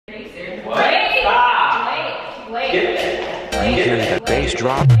hear that bass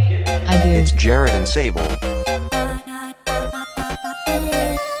drop? I do. It's Jarrett and Sable.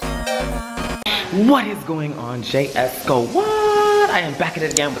 What is going on, JSCO? What? I am back at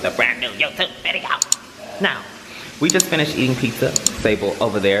it again with a brand new YouTube video. Now, we just finished eating pizza. Sable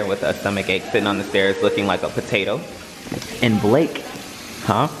over there with a stomach ache sitting on the stairs looking like a potato. And Blake,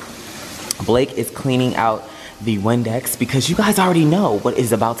 Blake is cleaning out the Windex because you guys already know what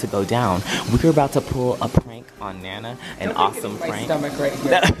is about to go down. We're about to pull a prank on Nana, an awesome prank. Stomach right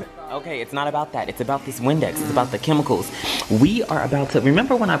here. Okay, it's not about that. It's about this Windex. It's about the chemicals. We are about to,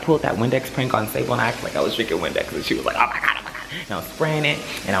 remember when I pulled that Windex prank on Sable and I acted like I was drinking Windex and she was like, oh my God, oh my God. And I was spraying it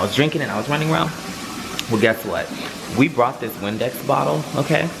and I was drinking it and I was running around. Well, guess what? We brought this Windex bottle,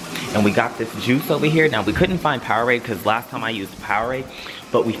 okay? And we got this juice over here. Now, we couldn't find Powerade because last time I used Powerade,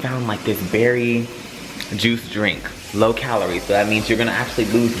 but we found like this berry juice drink, low calories. So that means you're gonna actually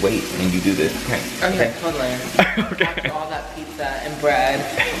lose weight when you do this prank. Okay, totally. Okay. After all that pizza and bread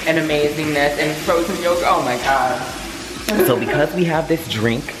and amazingness and frozen yogurt, oh my God. So because we have this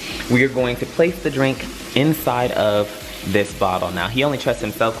drink, we are going to place the drink inside of this bottle. Now, he only trusts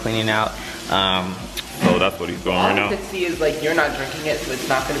himself cleaning out. So that's what he's doing right now. All I can see is like you're not drinking it, so it's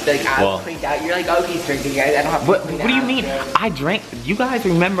not gonna be like as cleaned out. You're like, oh, he's drinking it. I don't have to clean it. What do you mean? I drank. You guys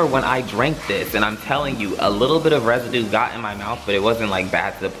remember when I drank this? And I'm telling you, a little bit of residue got in my mouth, but it wasn't like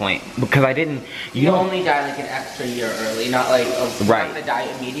bad to the point because I didn't. You don't only die like an extra year early, not like right. Not gonna die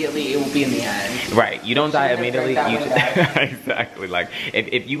immediately. It will be in the end. Right. You don't die immediately. Exactly. Like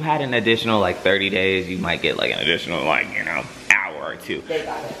if you had an additional like 30 days, you might get like an additional like hour or two. They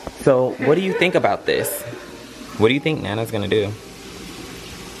got it. So what do you think about this? What do you think Nana's gonna do?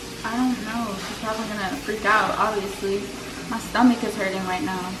 I don't know. She's probably gonna freak out, obviously. My stomach is hurting right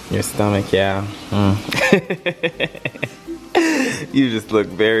now. Your stomach, yeah. You just look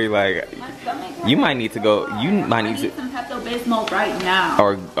very like. My stomach hurts. You might need to go. You might need to. Some Pepto-Bismol right now.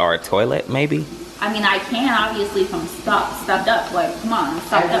 Or a toilet, maybe. I mean, I can obviously if I'm stuffed up. Like, come on, I'm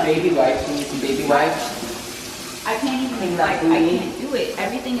stuffed up. Baby wipes. You need some baby wipes. I can't even like. I can't do it.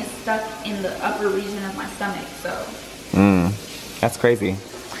 Everything is stuck in the upper region of my stomach. So. That's crazy.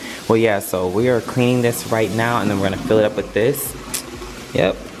 Well, yeah. So we are cleaning this right now, and then we're gonna fill it up with this.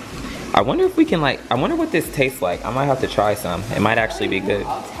 Yep. I wonder if we can like. I wonder what this tastes like. I might have to try some. It might actually be good.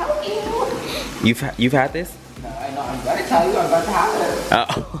 I'll tell you. You've had this? No, I know. I'm gonna tell you. I'm about to have it.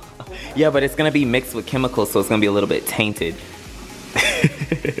 Oh. Yeah, but it's gonna be mixed with chemicals, so it's gonna be a little bit tainted.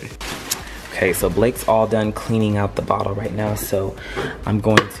 Okay, so Blake's all done cleaning out the bottle right now, so I'm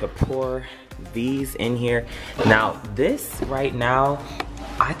going to pour these in here. Now, this right now,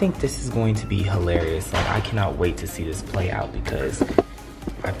 I think this is going to be hilarious. Like, I cannot wait to see this play out because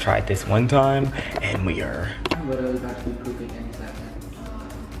I've tried this one time and we are. I'm literally about to be pooping any second.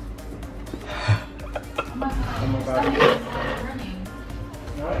 Oh my God.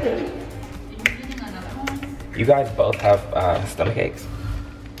 You guys both have stomach aches?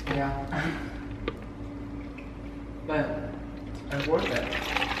 Yeah. But it's worth it.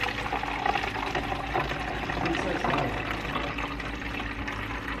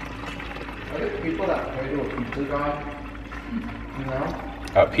 Are there people that pray to a pizza god? You know?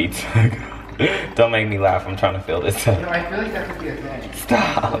 A pizza. Don't make me laugh. I'm trying to fill this up. No, I feel like that could be a thing.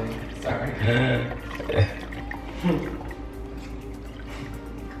 Stop. Sorry.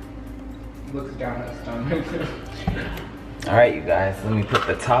 Looks down at stomach. All right, you guys. Let me put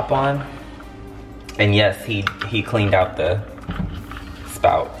the top on. And yes, he cleaned out the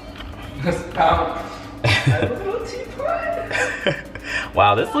spout. The spout. I have a little teapot.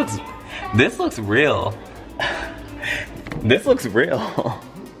 Wow, this looks real. This looks real.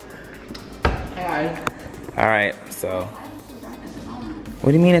 Hi. All right, so.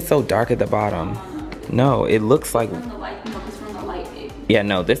 What do you mean it's so dark at the bottom? No, it looks like. From the light, it's from the light. Yeah,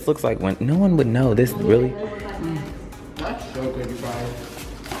 no, this looks like when no one would know. This really. That's so good, you guys.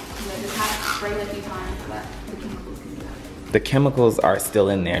 Just have to spray it a few times, but the chemicals can do that. The chemicals are still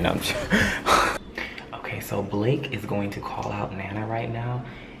in there. No, I'm sure. Okay, so Blake is going to call out Nana right now,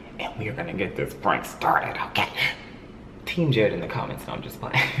 and we are gonna get this prank started. Okay. Team Jarrett in the comments. No, I'm just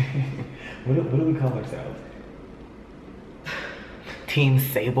playing. what do we call ourselves? Team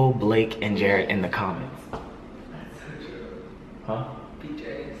Sable, Blake, and Jarrett in the comments. That's so true. Huh?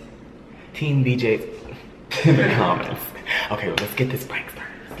 BJs. Team BJ in the comments. Okay, well, let's get this prank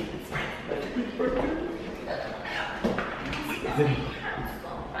started. Let's get this prank started. Wait, is it?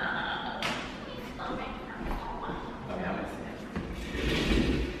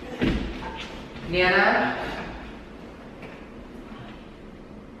 Nana?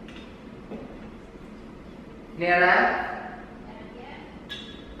 Nana?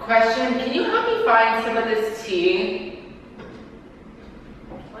 Question, can you help me find some of this tea?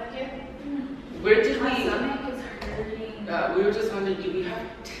 We were just wondering, do we have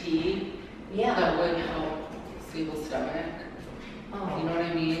tea that would help Sable's stomach? Oh. You know what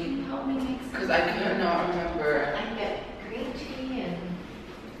I mean? Can you help me make some? Because I cannot remember. I got green tea and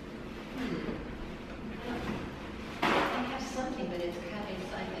I have something, but it's kind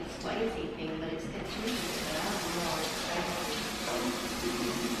of like a spicy thing, but it's got cheese, but I don't know. It's spicy.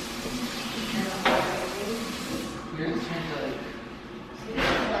 You're just trying to like. See,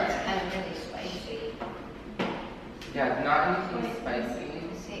 this one's kind of really spicy. Yeah, not anything spicy.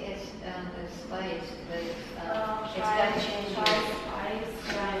 See, it's the spice, but it's Try got ginger. spice.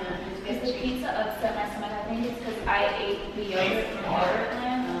 Is the pizza upset my stomach? I think it's because I ate the yogurt from Jarrett.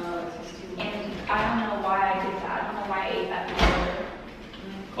 And I don't know why I did that. I don't know why I ate that before.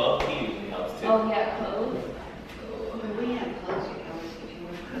 Clove tea usually helps too. Oh yeah, clove. When we have clothes, you can always, if you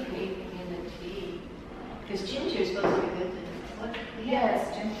want to put anything in the tea. Because ginger is supposed to be good. What?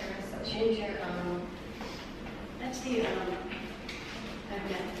 Yes, ginger is so Ginger, that's the, I've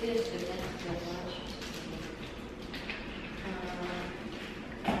got this, but that's the lunch.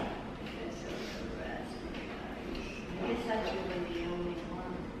 Okay, so the raspberries. I guess that's really the only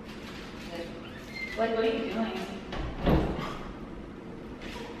one. What are you doing?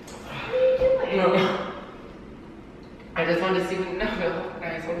 What are you doing? No. I just wanted to see what. No,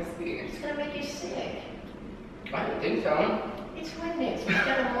 I just want to see. It's gonna make you sick. I don't think so. It's Windex, it's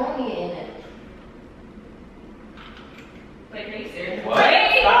got ammonia in it. Wait, are you serious? What?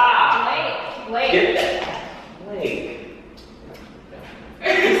 Wait! Stop! Wait! Get that. Wait.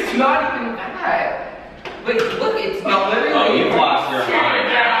 It's not even bad. Wait, look, it's not literally. Oh, you've lost your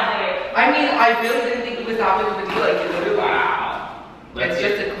mind. I mean, I really didn't think it was that big of a deal. Like, it literally. Wow. It's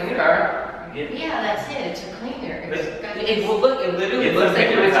just a cleaner. Yeah, that's it, it's a cleaner. It's got Well, look, it literally It's looks a like it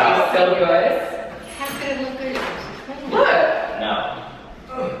picture would without- taste so good. How could it look good? It's a cleaner. Look. No.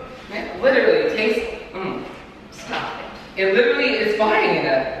 Man, literally, it tastes. Stop It literally is fine.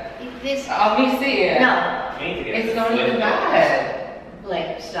 it. This, Let me see it. no, We need to get It's this not even Windex. bad.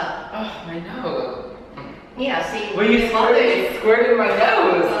 Blake, stop. Oh, my nose. Yeah, see. When you squirt it, it squirted in my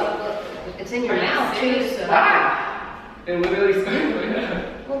nose. Well, it's in your mouth too, so. Ah! It literally squirted in my nose.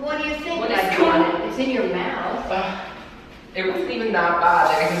 Well, what do you think What I is got it? It's in your mouth. It wasn't even that bad.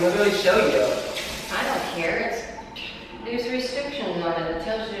 Like, I can literally show you. I don't care. There's restrictions on it. It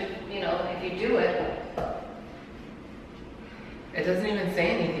tells you, you know, if you do it. It doesn't even say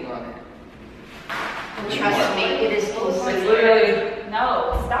anything on it. And trust me, it is It's easy. literally.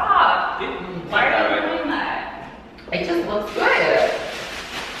 No, stop! Why are you Right. doing that? It just looks good.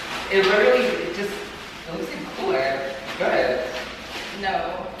 It literally just. It looks like cooler. Good.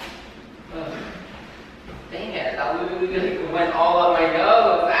 No. Ugh. Dang it, that literally like went all up my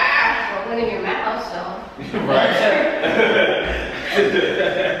nose. Ah! Well, it went in your mouth, so. Right.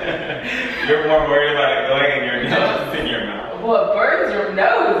 You're more worried about it going in your nose than your mouth. Well, it burns your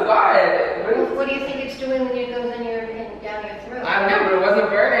nose, God. What do you think it's doing when it goes in down your throat? I know, but it wasn't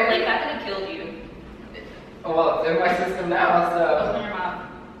burning. Like, that could have killed you. Well, it's in my system now, so. Open your mouth.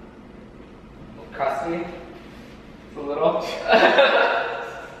 Crusty. It's a little.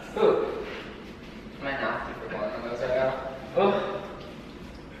 Ooh. Am I nasty for going on those right now? Oh.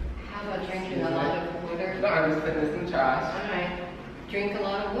 How about drinking a lot of water? No, I'm just putting this in trash. Alright, drink a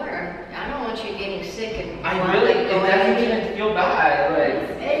lot of water. I don't want you getting sick and I really, it doesn't even feel bad.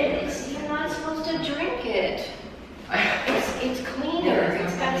 Like. You're not supposed to drink it. It's cleaner. Yeah,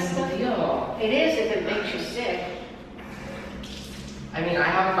 It's it's got not a big stuff. deal. It is if it makes you sick. I mean, I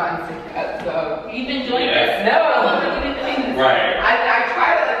haven't gotten sick yet, so. You've been doing Yeah. this? No. How long have you been doing this? Right. I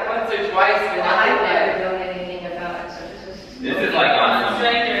tried it like once or twice, but I've not never like. known anything about it, so This is like on some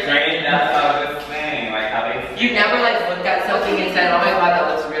Strangers. strange, that's what I was just saying, like how they. You never like looked at something and said, "Oh my God, that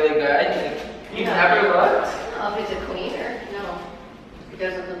looks really good." You No. never looked. No, if it's a cleaner, no. It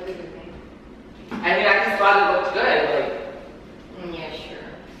doesn't look good to me. I mean, I just thought it looked good. Like, Yeah, sure.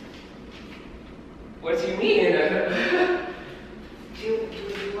 what do you mean? Do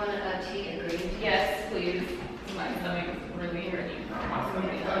you want a tea or green tea? Yes, please. My stomach is really hurting. My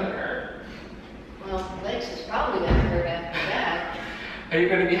stomach's gonna hurt. Well, Lex is probably gonna hurt after that. Are you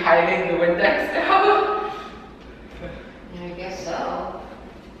going to be hiding the Windex now? I guess so.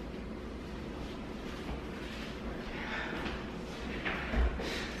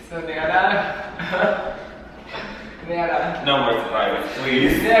 So Nana, Nana. No more surprises,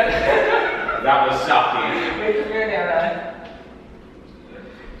 please. Nana. That was shocking. Wait, come here, Nana.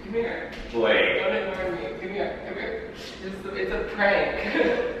 Come here. Wait. Don't ignore me. Come here. Come here. It's a prank.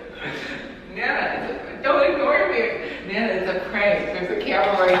 Nana, don't ignore me. Nana, it's a prank. There's a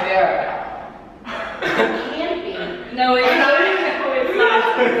camera right there. It can't be. No, it's not. No, it's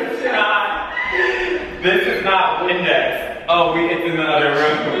not. It's not. This is not Windex. Oh, it's in the other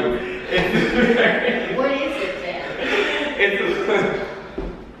room. What is it then? It's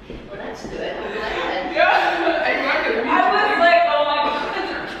Well, that's good. I'm glad. Yeah, I was like, oh my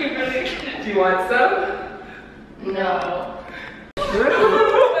god, Kimberly. Do you want some? No. It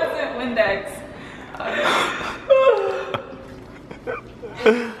wasn't Windex.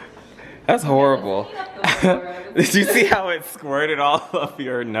 That's horrible. Did you see how it squirted all up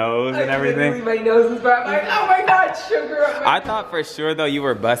your nose and everything? My nose is bad. I'm like, oh my god, sugar. I thought for sure though you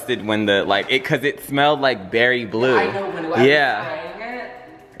were busted when the cause it smelled like berry blue. I know when I was spraying it.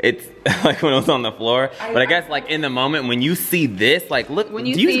 It's like when it was on the floor. But I guess like in the moment when you see this, like look, do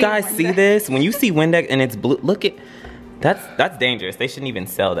you guys see this? When you see Windex and it's blue, look at, that's dangerous. They shouldn't even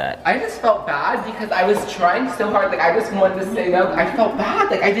sell that. I just felt bad because I was trying so hard. Like I just wanted to say no. I felt bad.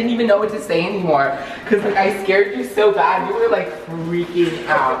 Like I didn't even know what to say anymore. Cause like I scared you so bad. You were like freaking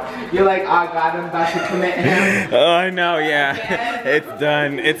out. You're like, oh god, I'm about to commit him. Oh, I know, yeah. It's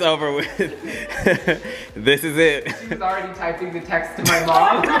done. It's over with. This is it. She was already typing the text to my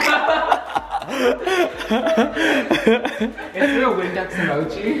mom. Is there a Windex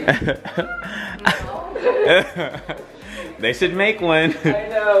emoji? They should make one. I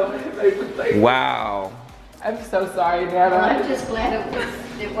know. Like, Wow. I'm so sorry, Nana. Well, I'm just glad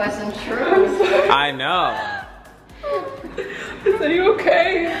it wasn't true. I know. Are you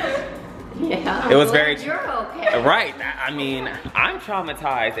okay? Yeah. It was I'm very glad you're okay. Right. I mean, I'm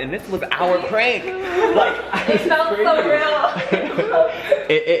traumatized, and this was our prank. Like, It felt so real.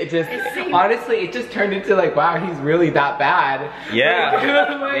 it just. Honestly, it just turned into like, wow, he's really that bad. Yeah.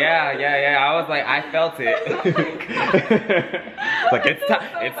 Like, Yeah. I was like, I felt it. Like it's time.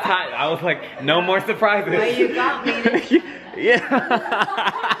 It's time. I was like, no more surprises. Well, you got me. Yeah.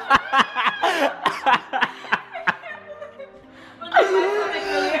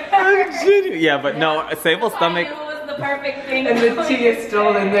 Yeah, but no, Sable's stomach. It was the perfect thing. And the tea is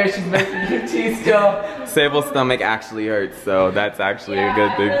still in there. She's making your tea still. Sable's stomach actually hurts, so that's actually a good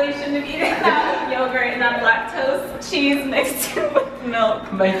I thing. really shouldn't have eaten that yogurt and that lactose cheese mixed in with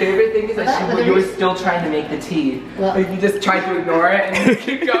milk. My favorite thing is that you were still trying to make the tea. Well- Like you just tried to ignore it and you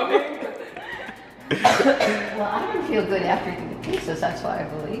keep going. Well, I didn't feel good after the pizzas, that's why I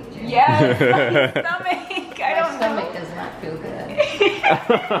believed you. Yes, my stomach. I My don't stomach know. does not feel good.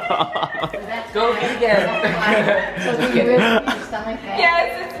 So that's Go why- vegan. So do you really feel your stomach bad?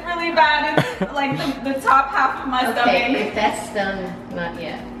 Yes, it's really bad. It's like the top half of my Okay, stomach. if that's done, not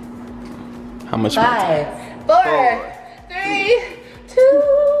yet. How much more? 5, 4, 3, 2,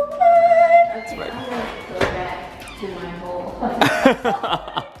 1. Okay, I'm gonna go back to my hole.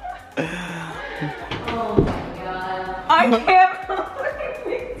 Oh my god. I can't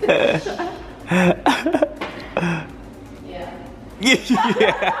believe it. Yeah.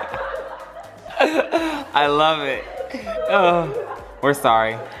 Yeah. I love it. Oh, we're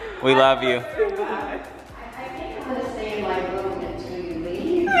sorry. We love you. I think I'm gonna stay in my room until you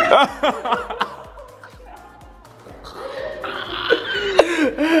leave.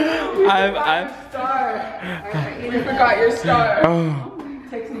 I'm Star. We forgot your star. oh.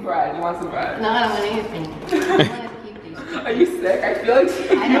 Take some bread. You want some bread? No, I don't want anything. I want to keep these. Are you sick? I feel like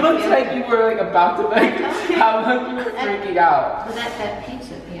you don't looked feel like good. you were like about to like how like you were freaking out. Well, that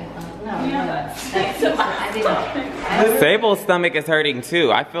pizza, yeah. No, Yeah, no. that's- That pizza, I didn't. Sable's stomach is hurting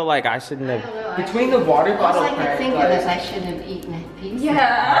too. I feel like I shouldn't I have. don't know. Between the water All bottle I can prank, think of like, is I shouldn't have eaten that pizza.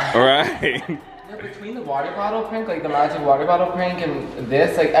 Yeah. Right. no, between the water bottle prank, like the magic water bottle prank, and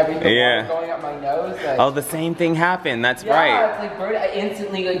this, like everything Yeah. going up my nose. Like, Oh, the same thing happened. That's yeah, right. it's like bird. I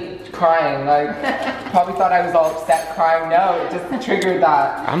instantly like crying. Like probably thought I was all upset, crying. No, it just triggered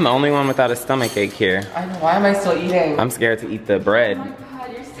that. I'm the only one without a stomach ache here. I know. Why am I still eating? I'm scared to eat the bread. Oh my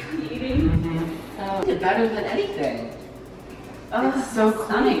god, you're still eating. It's better than anything. Oh, It's so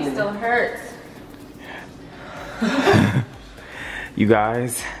stomach clean. still hurts. You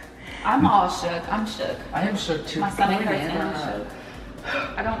guys, I'm all shook. I'm shook. I am shook too. My stomach hurts and Yeah. I'm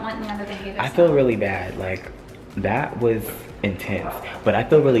shook. I don't want Nana to hate us. I feel really bad. Like, that was intense. But I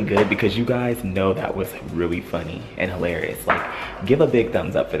feel really good because you guys know that was really funny and hilarious. Like, give a big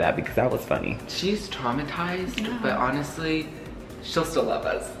thumbs up for that because that was funny. She's traumatized, but honestly, she'll still love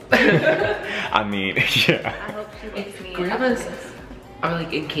us. I mean, yeah. I hope she likes me. Grandmas are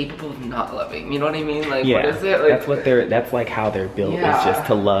like incapable of not loving. You know what I mean? Like, Yeah, what is it? Like, that's what that's like how they're built. Yeah. Is just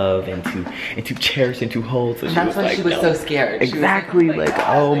to love and to cherish and to hold. So and she that's was why like, she was no. so scared. She was Exactly, like,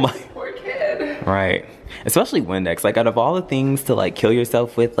 God, oh like, my. this poor kid. Right. Especially Windex. Like out of all the things to like kill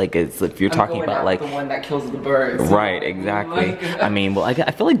yourself with, like it's if you're talking about like the one that kills the birds. Right, exactly. I mean, well, I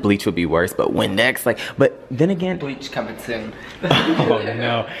feel like bleach would be worse, but Windex, like, but then again, Bleach coming soon. oh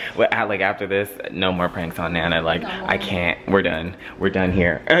no. Well, like after this, no more pranks on Nana. Like I can't. We're done. We're done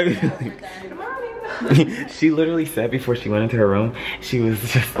here. She literally said before she went into her room, she was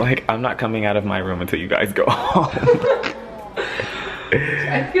just like, I'm not coming out of my room until you guys go home.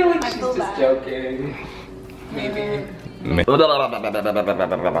 I feel like she's just joking. Maybe.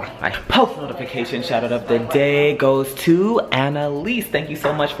 Post notification shout out of the day goes to Annalise. Thank you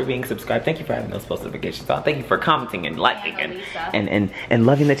so much for being subscribed. Thank you for having those post notifications on. Thank you for commenting and liking and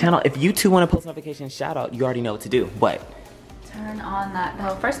loving the channel. If you too want a post notification shout out, you already know what to do. What? Turn on that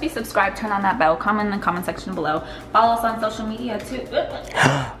bell. First be subscribed, turn on that bell, comment in the comment section below. Follow us on social media too.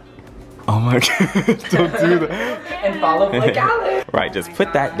 Oh my god, don't do that. And follow like Alex. Right, just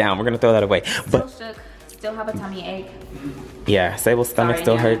put that down. We're gonna throw that away. But Still shook, still have a tummy ache. yeah, Sable's stomach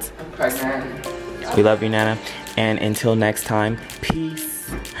still hurts. I'm pregnant. We love you, Nana. And until next time, peace,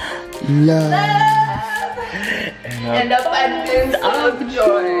 love, And abundance of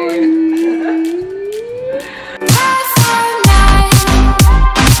joy.